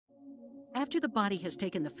After the body has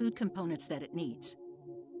taken the food components that it needs,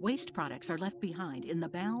 waste products are left behind in the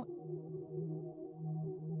bowel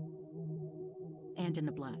and in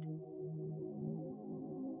the blood.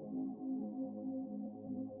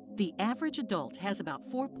 The average adult has about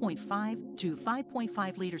 4.5 to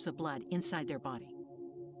 5.5 liters of blood inside their body.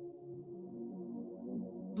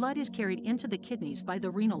 Blood is carried into the kidneys by the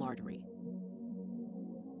renal artery.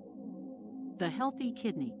 The healthy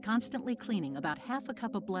kidney constantly cleaning about half a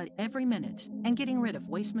cup of blood every minute and getting rid of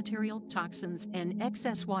waste material, toxins, and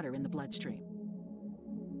excess water in the bloodstream.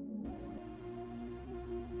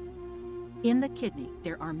 In the kidney,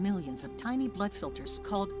 there are millions of tiny blood filters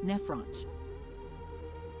called nephrons.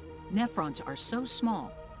 Nephrons are so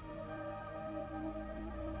small,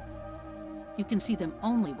 you can see them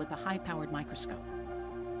only with a high-powered microscope.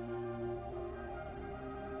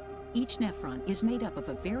 Each nephron is made up of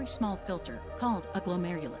a very small filter called a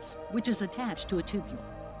glomerulus, which is attached to a tubule.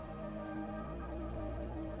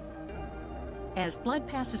 As blood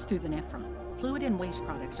passes through the nephron, fluid and waste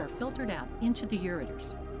products are filtered out into the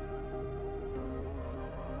ureters.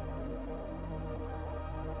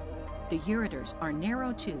 The ureters are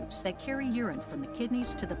narrow tubes that carry urine from the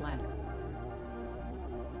kidneys to the bladder.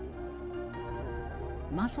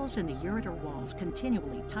 Muscles in the ureter walls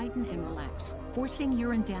continually tighten and relax, forcing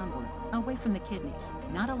urine downward, away from the kidneys,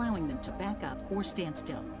 not allowing them to back up or stand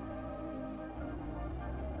still.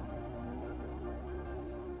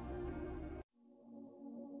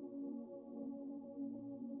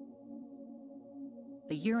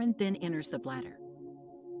 The urine then enters the bladder.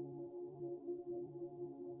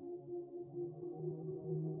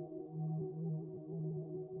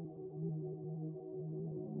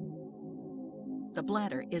 The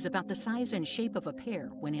bladder is about the size and shape of a pear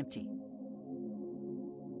when empty.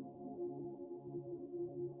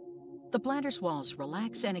 The bladder's walls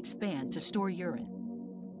relax and expand to store urine,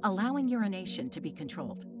 allowing urination to be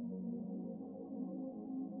controlled.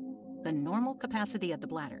 The normal capacity of the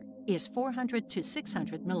bladder is 400 to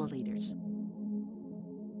 600 milliliters.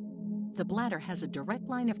 The bladder has a direct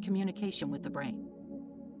line of communication with the brain.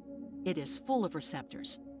 It is full of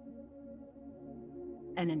receptors.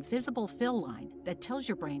 An invisible fill line that tells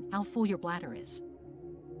your brain how full your bladder is.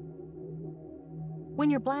 When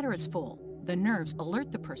your bladder is full, the nerves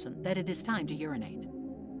alert the person that it is time to urinate.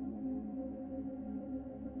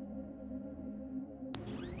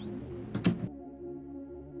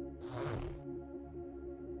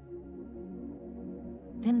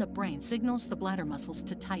 Then the brain signals the bladder muscles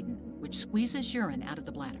to tighten, which squeezes urine out of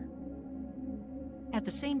the bladder. At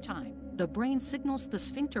the same time, the brain signals the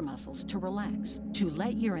sphincter muscles to relax, to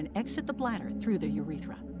let urine exit the bladder through the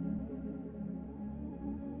urethra.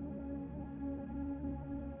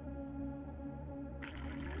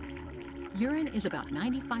 Urine is about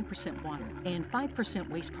 95% water and 5%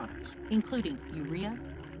 waste products, including urea,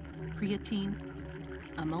 creatine,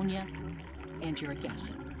 ammonia, and uric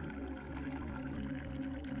acid.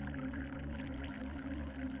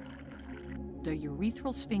 The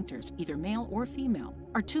urethral sphincters, either male or female,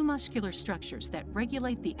 are two muscular structures that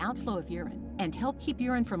regulate the outflow of urine and help keep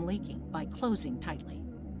urine from leaking by closing tightly.